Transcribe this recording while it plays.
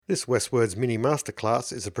This Westwords mini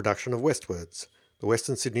masterclass is a production of Westwords, the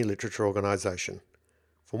Western Sydney Literature Organisation.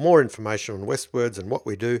 For more information on Westwords and what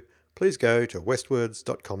we do, please go to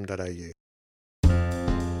westwords.com.au.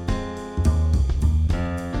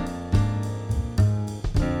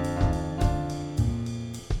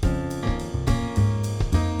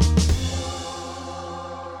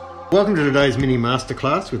 Welcome to today's mini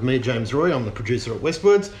masterclass with me, James Roy. I'm the producer at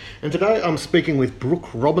Westwords, and today I'm speaking with Brooke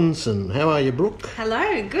Robinson. How are you, Brooke?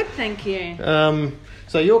 Hello, good, thank you.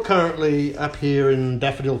 So you're currently up here in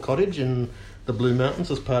Daffodil Cottage in the Blue Mountains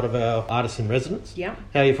as part of our Artist in Residence. Yeah.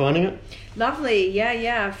 How are you finding it? Lovely,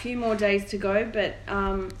 yeah. A few more days to go, but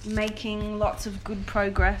making lots of good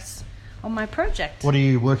progress on my project. What are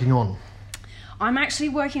you working on? I'm actually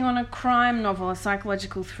working on a crime novel, a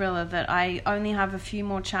psychological thriller that I only have a few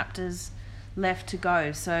more chapters left to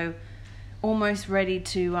go. So almost ready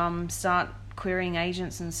to start querying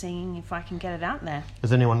agents and seeing if I can get it out there.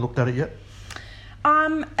 Has anyone looked at it yet?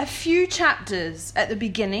 A few chapters at the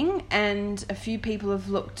beginning, and a few people have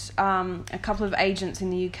looked, a couple of agents in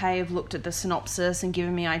the UK have looked at the synopsis and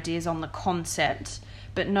given me ideas on the concept,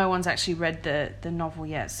 but no one's actually read the novel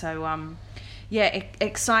yet. So,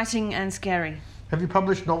 exciting and scary. Have you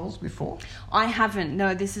published novels before? I haven't.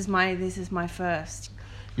 No, this is my first.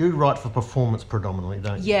 You write for performance predominantly,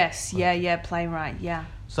 don't you? Yes, yeah, playwright, yeah.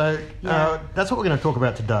 So that's what we're going to talk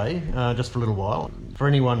about today, just for a little while. For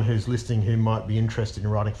anyone who's listening who might be interested in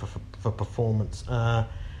writing for performance, I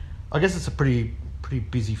guess it's a pretty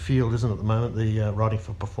busy field, isn't it, at the moment, the writing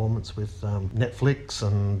for performance with Netflix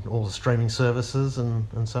and all the streaming services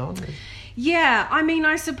and so on? Yeah, I mean,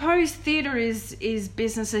 I suppose theatre is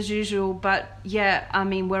business as usual, but yeah, I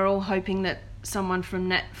mean, we're all hoping that someone from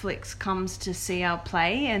Netflix comes to see our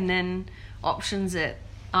play and then options it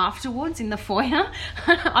afterwards in the foyer.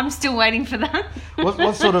 I'm still waiting for that.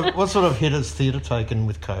 What sort of hit has theatre taken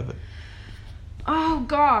with COVID? Oh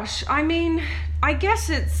gosh, I mean, I guess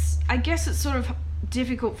it's sort of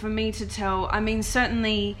difficult for me to tell. I mean,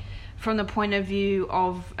 certainly from the point of view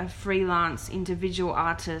of a freelance individual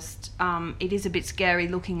artist, it is a bit scary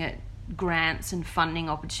looking at grants and funding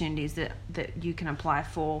opportunities that you can apply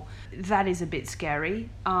for. That is a bit scary.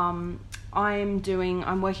 I'm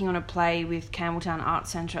working on a play with Campbelltown Arts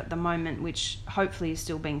Centre at the moment, which hopefully is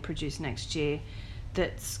still being produced next year,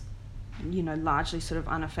 that's, largely sort of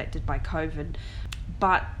unaffected by COVID.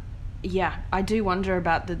 But yeah, I do wonder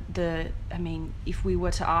about if we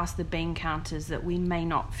were to ask the bean counters, that we may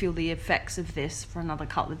not feel the effects of this for another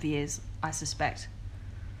couple of years, I suspect.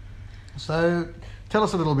 So tell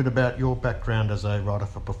us a little bit about your background as a writer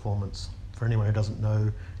for performance, for anyone who doesn't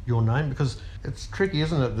know your name, because it's tricky,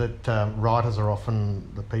 isn't it, that writers are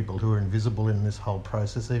often the people who are invisible in this whole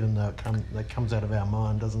process, even though it comes out of our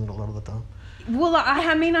mind, doesn't it, a lot of the time? Well, I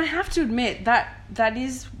have to admit that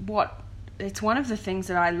is it's one of the things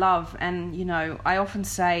that I love, and I often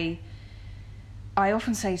say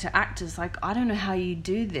to actors, like, I don't know how you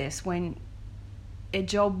do this, when a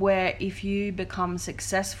job where if you become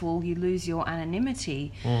successful you lose your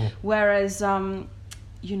anonymity. Whereas even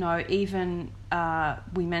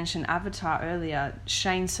we mentioned Avatar earlier,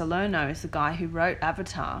 Shane Salerno is the guy who wrote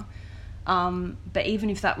Avatar, but even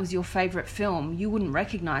if that was your favourite film, you wouldn't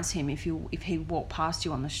recognise him if he walked past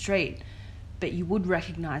you on the street, but you would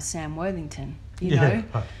recognise Sam Worthington, you know.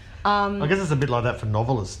 I guess it's a bit like that for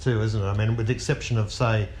novelists too, isn't it? I mean, with the exception of,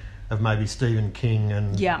 say, maybe Stephen King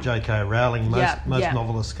and J.K. Rowling, most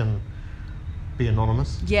novelists can be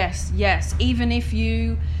anonymous. Yes. Even if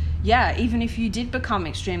you did become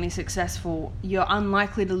extremely successful, you're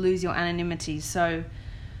unlikely to lose your anonymity. So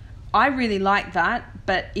I really like that,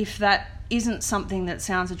 but if that isn't something that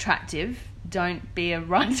sounds attractive, don't be a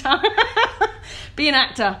writer. Be an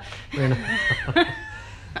actor.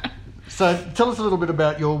 So tell us a little bit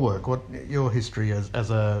about your work, your history as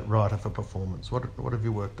a writer for performance. What have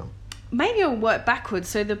you worked on? Maybe I'll work backwards.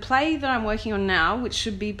 So the play that I'm working on now, which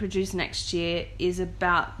should be produced next year, is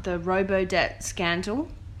about the Robodebt scandal.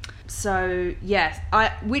 So yeah,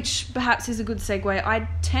 which perhaps is a good segue. I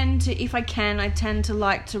tend to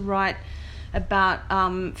like to write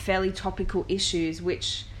about fairly topical issues,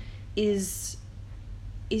 which is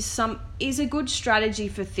a good strategy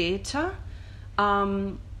for theatre.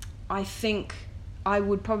 I think I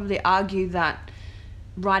would probably argue that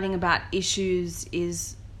writing about issues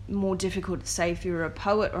is more difficult, say, if you're a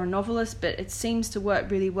poet or a novelist, but it seems to work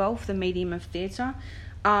really well for the medium of theatre.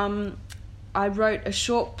 I wrote a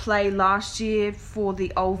short play last year for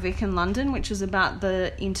the Old Vic in London, which was about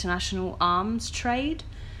the international arms trade.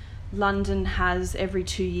 London every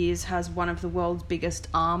 2 years has one of the world's biggest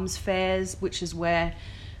arms fairs, which is where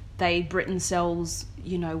Britain sells,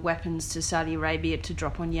 weapons to Saudi Arabia to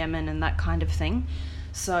drop on Yemen and that kind of thing.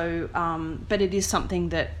 So, but it is something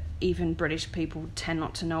that even British people tend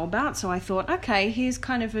not to know about. So I thought, okay, here's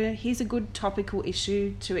a good topical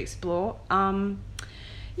issue to explore. So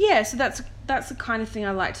that's the kind of thing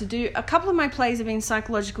I like to do. A couple of my plays have been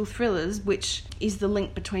psychological thrillers, which is the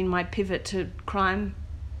link between my pivot to crime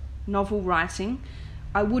novel writing.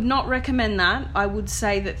 I would not recommend that. I would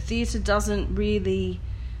say that theatre doesn't really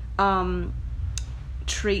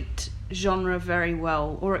treat genre very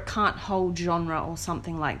well, or it can't hold genre or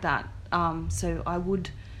something like that.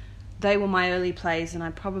 They were my early plays, and I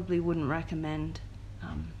probably wouldn't recommend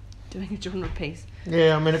doing a genre piece.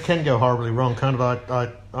 Yeah, I mean, it can go horribly wrong.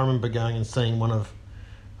 I remember going and seeing one of,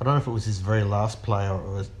 I don't know if it was his very last play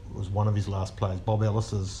or it was one of his last plays, Bob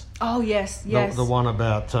Ellis's. Oh, yes. The one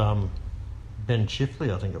about Ben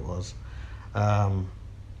Chifley, I think it was.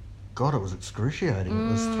 God, it was excruciating.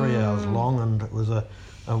 It was 3 hours long, and it was a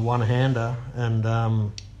one-hander, and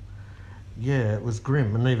it was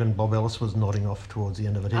grim. And even Bob Ellis was nodding off towards the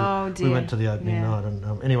end of it. Oh dear. We went to the opening night,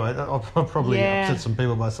 and anyway, I'll probably upset some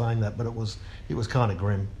people by saying that, but it was kind of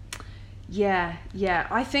grim. Yeah.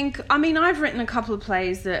 I've written a couple of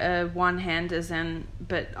plays that are one-handers,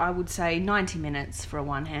 but I would say 90 minutes for a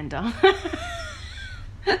one-hander.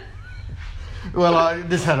 Well,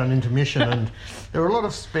 this had an intermission, and there were a lot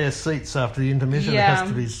of spare seats after the intermission. Yeah. It has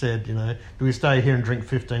to be said, do we stay here and drink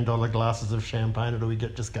 $15 glasses of champagne, or do we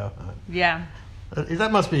just go home? Yeah. Is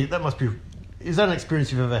that an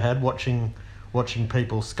experience you've ever had, watching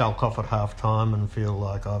people skulk off at half time and feel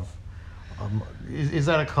like is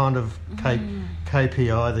that a kind of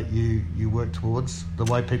KPI that you work towards, the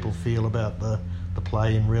way people feel about the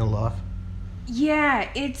play in real life? Yeah,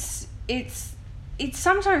 it's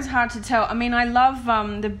sometimes hard to tell. I mean, I love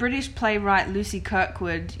the British playwright Lucy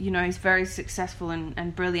Kirkwood, who's very successful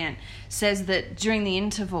and brilliant, says that during the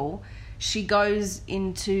interval she goes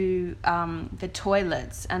into the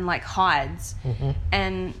toilets and hides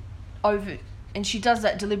and she does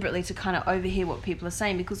that deliberately to kind of overhear what people are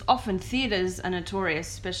saying, because often theatres are notorious,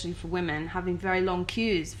 especially for women, having very long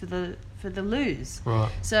queues for the loos. Right.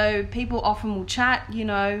 So people often will chat,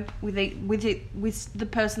 with the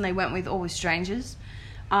person they went with, or with strangers.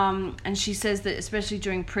 And she says that especially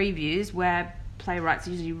during previews, where playwrights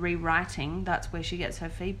are usually rewriting, that's where she gets her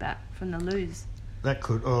feedback, from the loos. That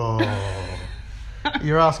could.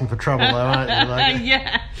 You're asking for trouble, though, aren't you?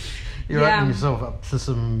 Yeah. You're opening yourself up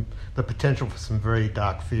to the potential for some very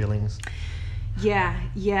dark feelings. Yeah.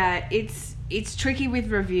 It's tricky with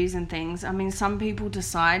reviews and things. I mean, some people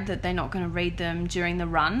decide that they're not going to read them during the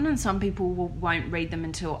run, and some people won't read them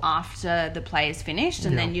until after the play is finished,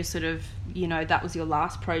 and then you're sort of, that was your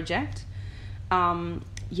last project.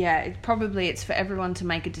 It's for everyone to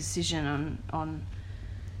make a decision on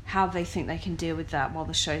how they think they can deal with that while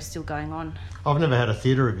the show's still going on. I've never had a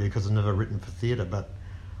theatre review because I've never written for theatre, but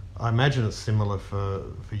I imagine it's similar for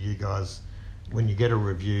you guys when you get a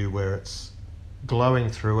review where it's glowing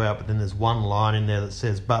throughout, but then there's one line in there that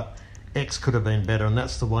says, but X could have been better, and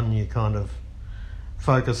that's the one you kind of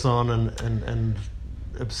focus on and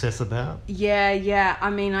obsess about. Yeah. I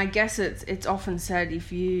mean, I guess it's often said,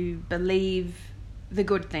 if you believe the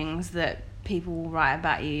good things that people will write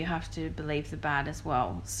about you, you have to believe the bad as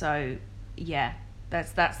well. So yeah,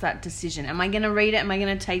 that's that decision. Am I going to read it? Am I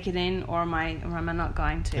going to take it in, or am I not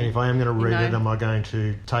going to? And if I am going to read it, am I going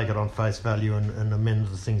to take it on face value and amend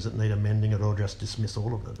the things that need amending it, or just dismiss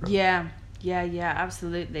all of it? Right? Yeah,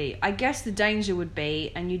 absolutely. I guess the danger would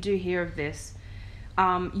be, and you do hear of this,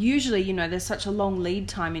 usually, there's such a long lead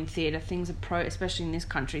time in theatre. Things are especially in this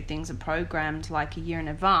country, things are programmed like a year in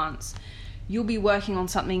advance. You'll be working on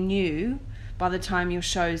something new by the time your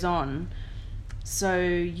show's on. So,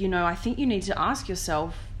 I think you need to ask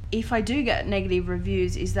yourself, if I do get negative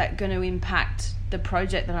reviews, is that going to impact the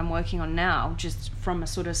project that I'm working on now, just from a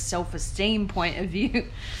sort of self-esteem point of view?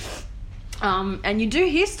 And you do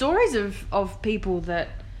hear stories of people that,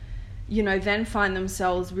 then find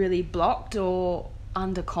themselves really blocked or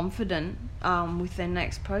underconfident with their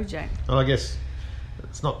next project. Well, I guess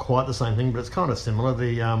it's not quite the same thing, but it's kind of similar.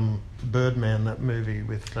 The Birdman, that movie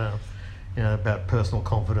with... about personal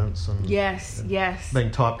confidence and yes, being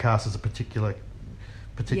typecast as a particular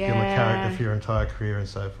character for your entire career and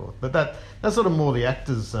so forth. But that's sort of more the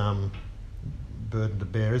actor's burden to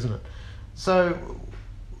bear, isn't it? So,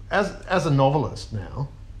 as a novelist now,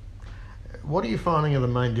 what are you finding are the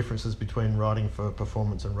main differences between writing for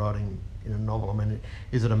performance and writing in a novel? I mean,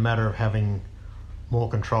 is it a matter of having more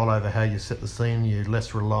control over how you set the scene? You're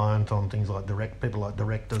less reliant on things like people like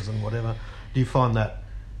directors and whatever. Do you find that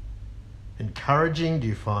encouraging? Do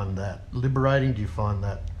you find that liberating? Do you find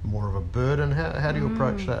that more of a burden? How do you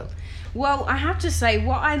approach that? Well, I have to say,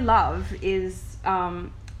 what I love is, I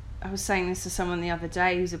was saying this to someone the other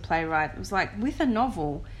day who's a playwright. It was like, with a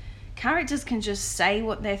novel, characters can just say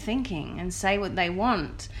what they're thinking and say what they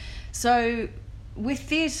want. So with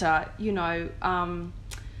theatre, you know,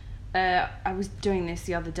 I was doing this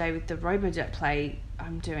the other day with the Robodebt play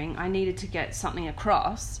I'm doing. I needed to get something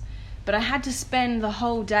across, but I had to spend the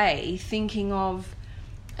whole day thinking of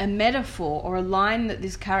a metaphor or a line that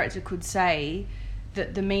this character could say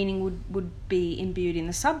that the meaning would be imbued in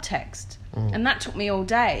the subtext. And that took me all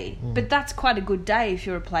day. But that's quite a good day if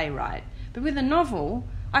you're a playwright. But with a novel,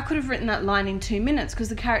 I could have written that line in 2 minutes because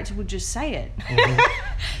the character would just say it.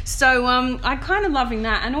 So I'm kind of loving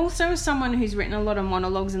that. And also, as someone who's written a lot of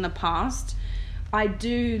monologues in the past, I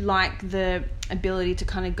do like the ability to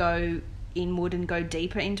kind of go inward and go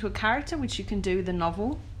deeper into a character, which you can do with a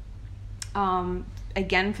novel.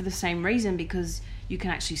 Again, for the same reason, because you can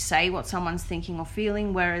actually say what someone's thinking or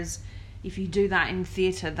feeling, whereas if you do that in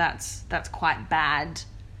theatre, that's quite bad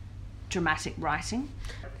dramatic writing.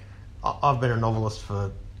 I've been a novelist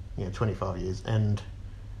for 25 years, and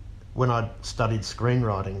when I studied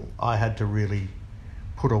screenwriting, I had to really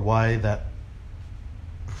put away that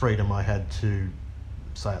freedom I had to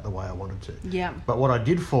say it the way I wanted to. Yeah. But what I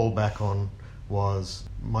did fall back on was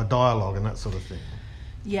my dialogue and that sort of thing.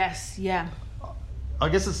 Yes, yeah. I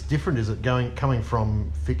guess it's different, is it, coming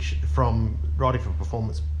from fiction, from writing for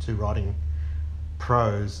performance to writing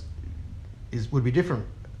prose, would be different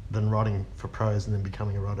than writing for prose and then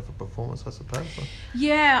becoming a writer for performance, I suppose.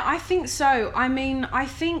 Yeah, I think so. I mean, I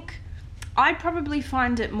think I'd probably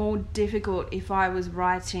find it more difficult if I was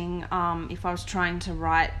writing, if I was trying to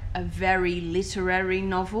write a very literary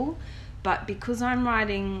novel, but because I'm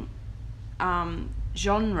writing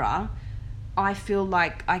genre, I feel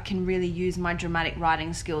like I can really use my dramatic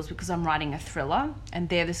writing skills because I'm writing a thriller, and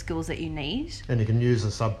they're the skills that you need. And you can use the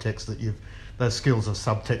subtext those skills of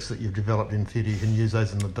subtext that you've developed in theatre, you can use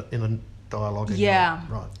those in the dialogue. Yeah.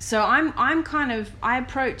 Right. So I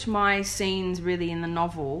approach my scenes really in the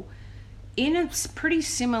novel in a pretty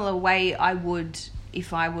similar way I would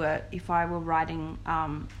if I were writing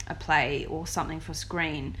a play or something for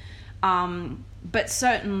screen. But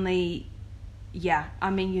certainly, yeah,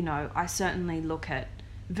 I mean, I certainly look at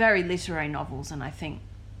very literary novels, and I think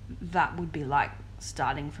that would be like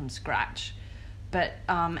starting from scratch. But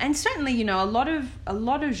and certainly, a lot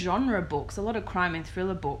of genre books, a lot of crime and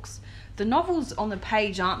thriller books, the novels on the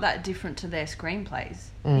page aren't that different to their screenplays.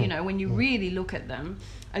 When you really look at them.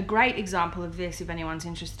 A great example of this, if anyone's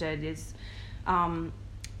interested, is Adrian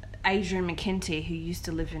McKenty, who used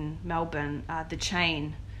to live in Melbourne, The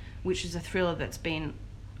Chain, which is a thriller that's been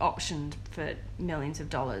optioned for millions of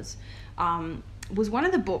dollars, was one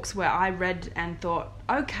of the books where I read and thought,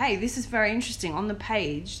 okay, this is very interesting. On the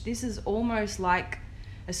page, this is almost like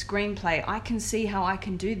a screenplay. I can see how I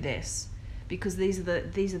can do this because these are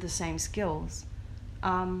the same skills.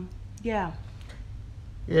 Yeah.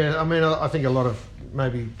 Yeah, I mean, I think a lot of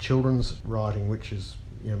maybe children's writing, which is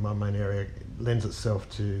my main area, lends itself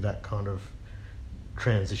to that kind of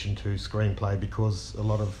transition to screenplay, because a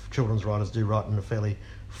lot of children's writers do write in a fairly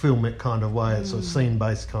filmic kind of way. It's a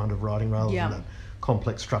scene-based kind of writing rather than that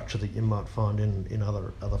complex structure that you might find in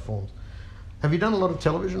other forms. Have you done a lot of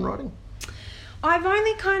television writing? I've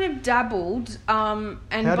only kind of dabbled. And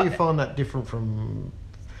how do you find that different from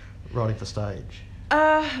writing for stage?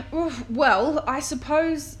 Well, I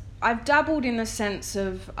suppose I've dabbled in the sense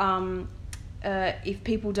of, if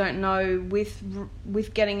people don't know,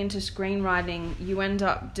 with getting into screenwriting, you end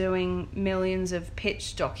up doing millions of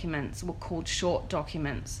pitch documents, called short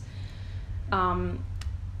documents.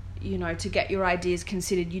 To get your ideas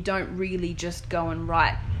considered, you don't really just go and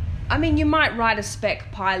write. I mean, you might write a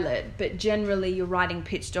spec pilot, but generally you're writing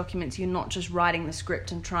pitch documents. You're not just writing the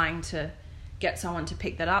script and trying to get someone to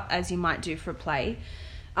pick that up, as you might do for a play.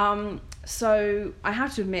 So I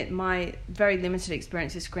have to admit, my very limited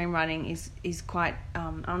experience with screenwriting is quite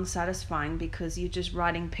unsatisfying, because you're just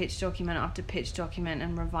writing pitch document after pitch document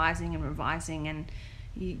and revising, and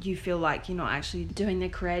you feel like you're not actually doing the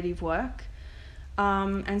creative work.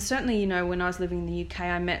 And certainly, when I was living in the UK,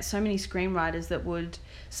 I met so many screenwriters that would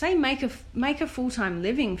say make a full-time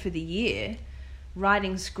living for the year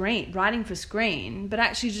writing for screen, but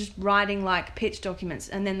actually just writing like pitch documents,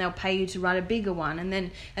 and then they'll pay you to write a bigger one, and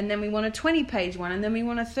then we want a 20-page one, and then we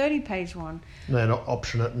want a 30-page one. They're not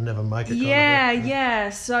option it and never make it. Yeah.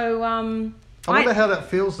 So I wonder how that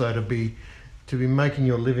feels though, to to be making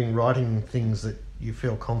your living writing things that you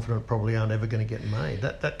feel confident probably aren't ever going to get made.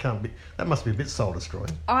 That must be a bit soul destroying.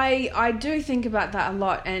 I do think about that a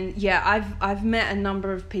lot, and yeah, I've met a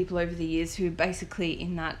number of people over the years who are basically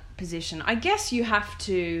in that position. I guess you have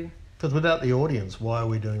to, because without the audience, why are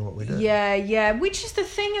we doing what we do? Yeah, which is the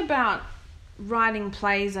thing about writing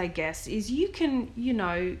plays, I guess, is you can,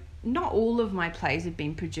 not all of my plays have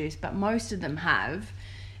been produced, but most of them have,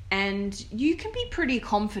 and you can be pretty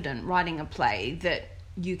confident writing a play that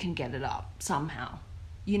you can get it up somehow.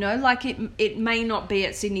 Like it may not be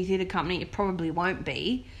at Sydney Theatre Company, it probably won't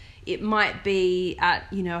be. It might be at,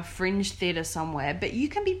 a fringe theatre somewhere, but you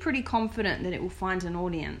can be pretty confident that it will find an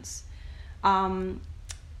audience.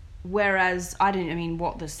 Whereas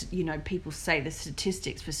people say the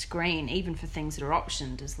statistics for screen, even for things that are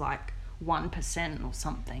optioned, is like 1% or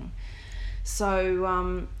something. So,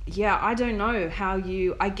 I don't know how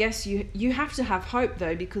I guess you have to have hope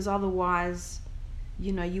though, because otherwise,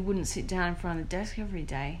 you wouldn't sit down in front of the desk every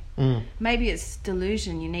day. Maybe it's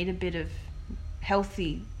delusion. You need a bit of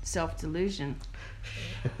healthy self-delusion.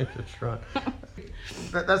 That's right.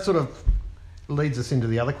 That sort of leads us into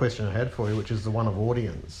the other question I had for you, which is the one of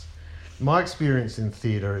audience. My experience in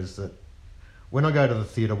theatre is that when I go to the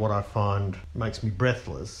theatre, what I find makes me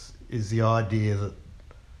breathless is the idea that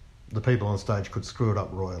the people on stage could screw it up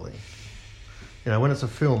royally. When it's a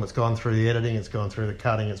film, it's gone through the editing, it's gone through the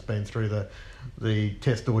cutting, it's been through the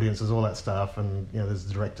test audiences, all that stuff, and there's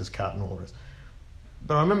the director's cut and all the rest.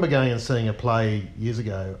 But I remember going and seeing a play years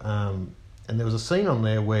ago, and there was a scene on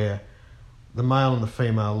there where the male and the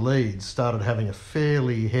female leads started having a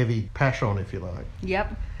fairly heavy passion, if you like.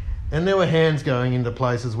 Yep. And there were hands going into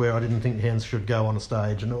places where I didn't think hands should go on a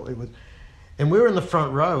stage, and we were in the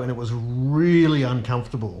front row, and it was really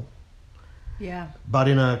uncomfortable. Yeah. But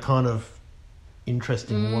in a kind of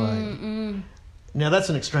interesting way. Now that's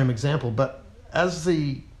an extreme example, but as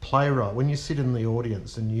the playwright, when you sit in the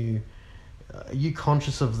audience and are you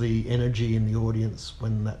conscious of the energy in the audience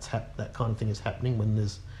when that kind of thing is happening, when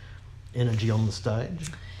there's energy on the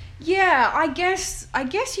stage? Yeah, I guess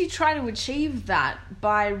you try to achieve that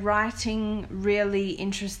by writing really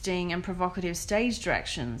interesting and provocative stage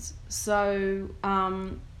directions. So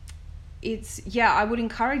I would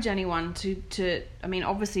encourage anyone to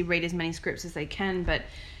obviously read as many scripts as they can, but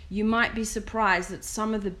you might be surprised that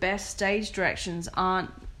some of the best stage directions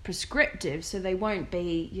aren't prescriptive, so they won't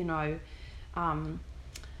be, John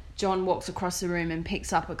walks across the room and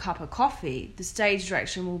picks up a cup of coffee. The stage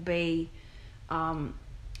direction will be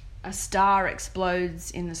a star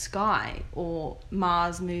explodes in the sky, or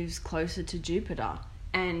Mars moves closer to Jupiter.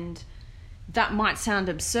 And that might sound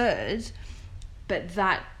absurd, but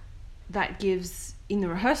that gives, in the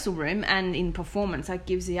rehearsal room and in performance, that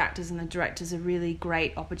gives the actors and the directors a really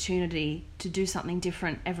great opportunity to do something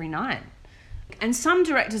different every night. And some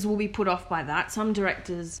directors will be put off by that. Some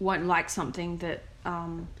directors won't like something that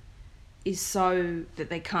is so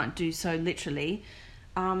that they can't do so literally.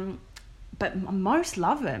 But most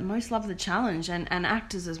love it. Most love the challenge, and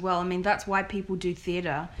actors as well. That's why people do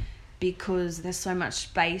theatre, because there's so much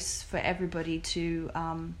space for everybody to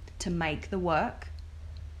make the work,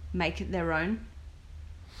 make it their own.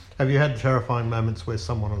 Have you had terrifying moments where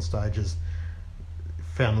someone on stage has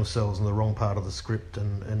found themselves in the wrong part of the script,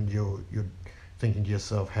 and you're thinking to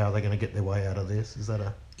yourself, how are they going to get their way out of this? Is that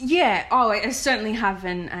a... Yeah, I certainly have,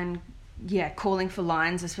 and calling for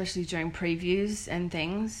lines, especially during previews and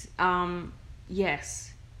things.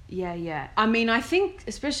 Yes. Yeah. I think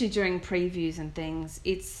especially during previews and things,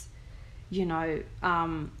 it's, I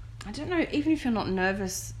don't know, even if you're not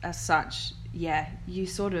nervous as such, you're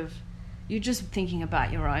just thinking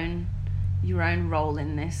about your own role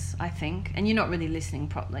in this, I think, and you're not really listening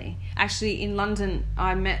properly. Actually, in London,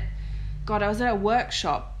 I was at a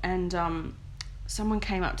workshop, and someone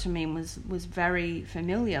came up to me and was very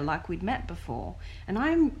familiar, like we'd met before. And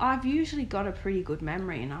I've usually got a pretty good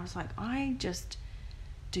memory, and I was like, I just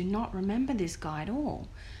do not remember this guy at all.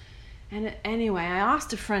 And anyway, I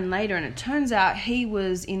asked a friend later, and it turns out he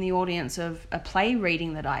was in the audience of a play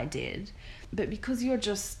reading that I did. But because you're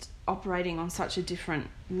just operating on such a different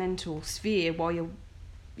mental sphere while you're,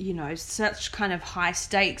 such kind of high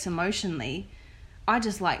stakes emotionally, I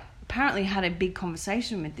just apparently had a big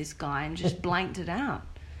conversation with this guy and just blanked it out,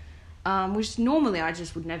 which normally I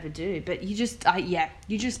just would never do. But you just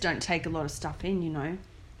don't take a lot of stuff in,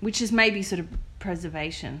 which is maybe sort of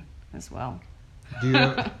preservation as well. Do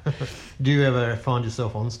you ever find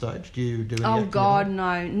yourself on stage? Do you do any acting? Oh God, no.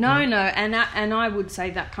 And I would say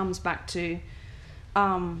that comes back to,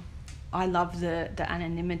 I love the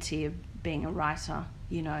anonymity of being a writer,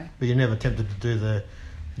 But you're never tempted to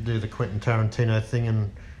do the Quentin Tarantino thing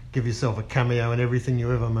and give yourself a cameo in everything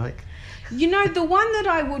you ever make. You know, the one that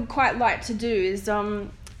I would quite like to do is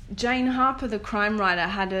Jane Harper, the crime writer,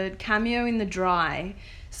 had a cameo in The Dry.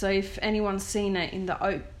 So if anyone's seen it in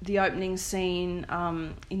the opening scene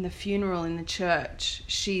in the funeral in the church,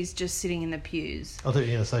 she's just sitting in the pews. I thought you were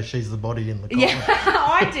going to say she's the body in the coffin. Yeah,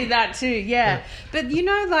 I do that too, yeah. But, you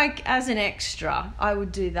know, like, as an extra, I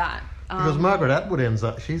would do that. Because Margaret Atwood ends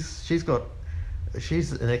up, she's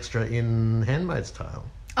an extra in Handmaid's Tale.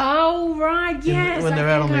 Oh, right, yes. When they're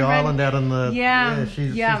out on the island, out in the... Yeah.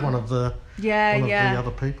 She's one of the... Yeah, the other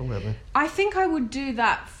people out there. I think I would do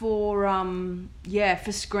that for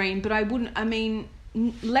screen, but I wouldn't. I mean,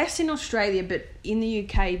 less in Australia, but in the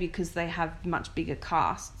UK, because they have much bigger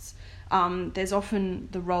casts. There's often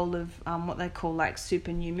the role of what they call like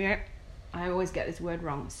supernumerary. I always get this word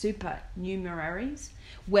wrong. Supernumeraries,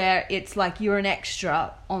 where it's like you're an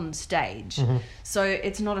extra on stage, so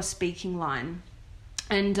it's not a speaking line.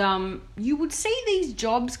 And you would see these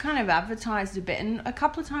jobs kind of advertised a bit. And a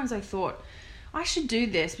couple of times I thought, I should do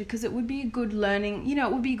this because it would be a good learning,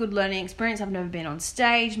 experience. I've never been on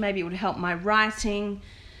stage. Maybe it would help my writing.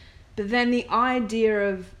 But then the idea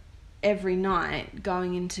of every night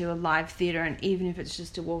going into a live theatre, and even if it's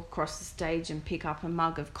just to walk across the stage and pick up a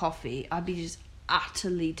mug of coffee, I'd be just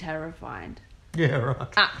utterly terrified. Yeah, right.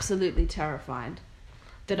 Absolutely terrified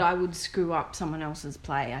that I would screw up someone else's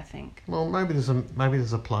play, I think. Well, maybe there's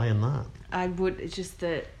a play in that. I would. It's just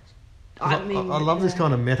that. I love this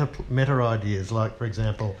kind of meta ideas. Like, for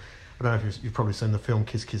example, I don't know if you've probably seen the film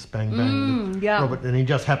Kiss Kiss Bang Bang. Yeah. Robert, and he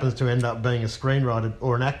just happens to end up being a screenwriter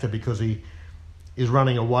or an actor because he is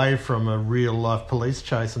running away from a real life police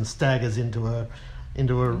chase and staggers into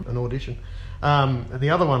an audition. And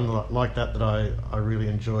the other one like that I really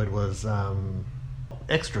enjoyed was.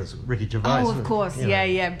 Extras, Ricky Gervais. Oh, of course.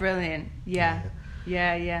 Yeah, brilliant. Yeah.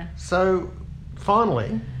 So,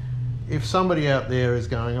 finally, if somebody out there is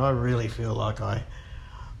going, I really feel like I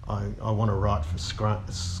want to write for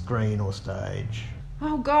screen or stage.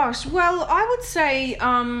 Oh gosh. Well, I would say,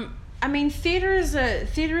 theatre is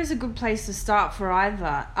a good place to start for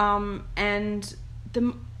either.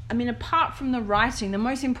 Apart from the writing, the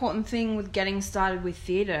most important thing with getting started with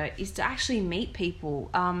theatre is to actually meet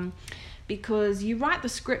people. Because you write the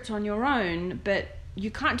script on your own, but you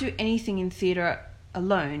can't do anything in theatre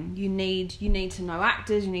alone. You need to know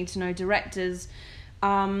actors, you need to know directors.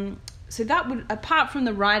 So that would, apart from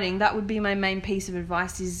the writing, that would be my main piece of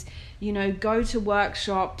advice is, go to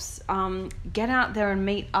workshops, get out there and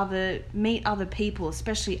meet other people,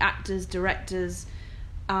 especially actors, directors,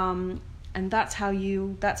 and that's how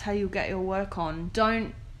you get your work on.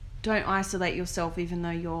 Don't isolate yourself, even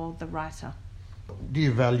though you're the writer. Do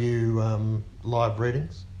you value live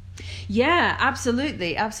readings? Yeah,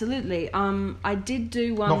 absolutely. I did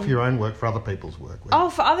do one. Not for your own work, for other people's work. Oh,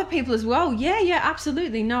 for other people as well. Yeah,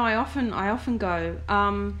 absolutely. No, I often go.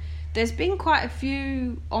 There's been quite a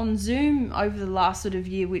few on Zoom over the last sort of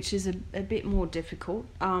year, which is a bit more difficult.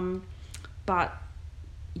 But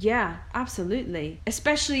yeah, absolutely.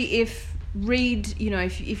 Especially if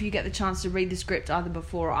if you get the chance to read the script either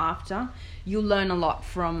before or after, you'll learn a lot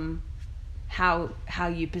from how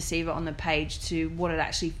you perceive it on the page to what it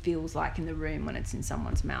actually feels like in the room when it's in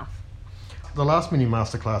someone's mouth. The last mini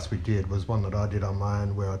masterclass we did was one that I did on my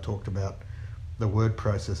own, where I talked about the word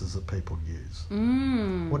processes that people use.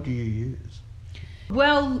 What do you use?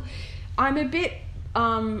 Well, I'm a bit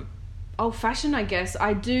old-fashioned, I guess.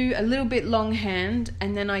 I do a little bit longhand,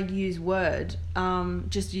 and then I use Word,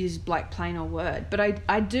 just use like plain old Word. But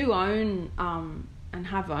I do own and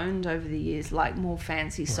have owned over the years like more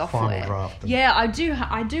fancy software. Final Draft. Yeah, I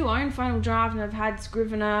do own Final Draft, and I've had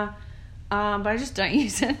Scrivener, but I just don't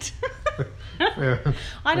use it.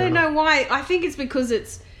 I don't know why. I think it's because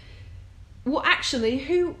it's... Well, actually,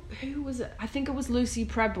 who was it? I think it was Lucy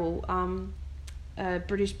Prebble, a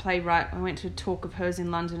British playwright. I went to a talk of hers in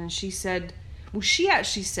London, and she said... Well, she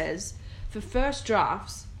actually says, for first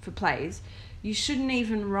drafts, for plays, you shouldn't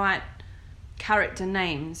even write character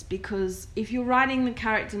names, because if you're writing the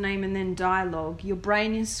character name and then dialogue, your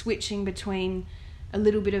brain is switching between a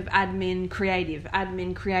little bit of admin creative,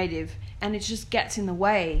 and it just gets in the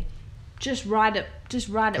way. Just write it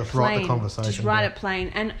plain. Write the conversation. Just write it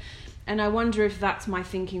plain. And I wonder if that's my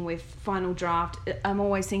thinking with Final Draft. I'm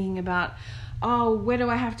always thinking about, where do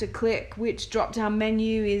I have to click? Which drop-down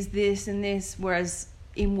menu is this and this? Whereas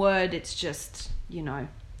in Word, it's just,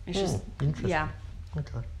 it's just... Interesting. Yeah.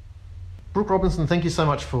 Okay. Brooke Robinson, thank you so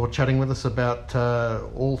much for chatting with us about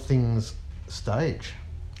all things stage.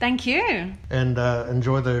 Thank you. And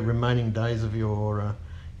enjoy the remaining days of your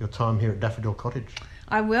time here at Daffodil Cottage.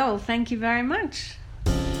 I will. Thank you very much.